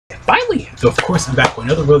Finally, so of course I'm back with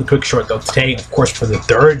another really quick short though today, of course for the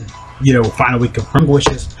third, final week of Porunga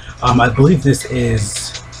wishes. I believe this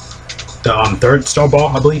is the third star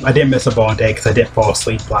ball. I believe I didn't miss a ball today because I did fall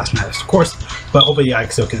asleep last night, of course, but hopefully I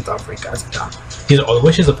can still get it done for you guys. These are all the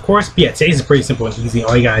wishes, of course. But yeah, today's is pretty simple and easy.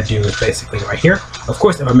 All you gotta do is basically right here. Of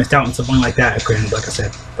course, if I missed out on something like that, I couldn't, like I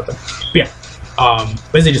said. But yeah,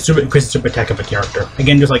 basically just increase the super attack of a character.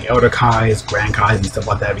 Again, just like Elder Kai's, Grand Kai's, and stuff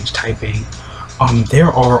like that. Each typing. There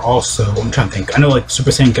are also, I'm trying to think. I know like Super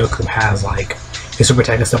Saiyan Goku has like his super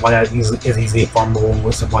attack and stuff like that is easily farmable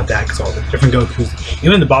and stuff like that. Because all the different Gokus,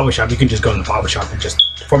 even in the barber shop, you can just go in the barber shop and just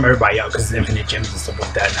farm everybody out because it's infinite gems and stuff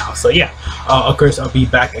like that now. So yeah, of course I'll be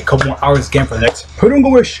back in a couple more hours again for the next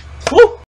Porunga wish. Woo!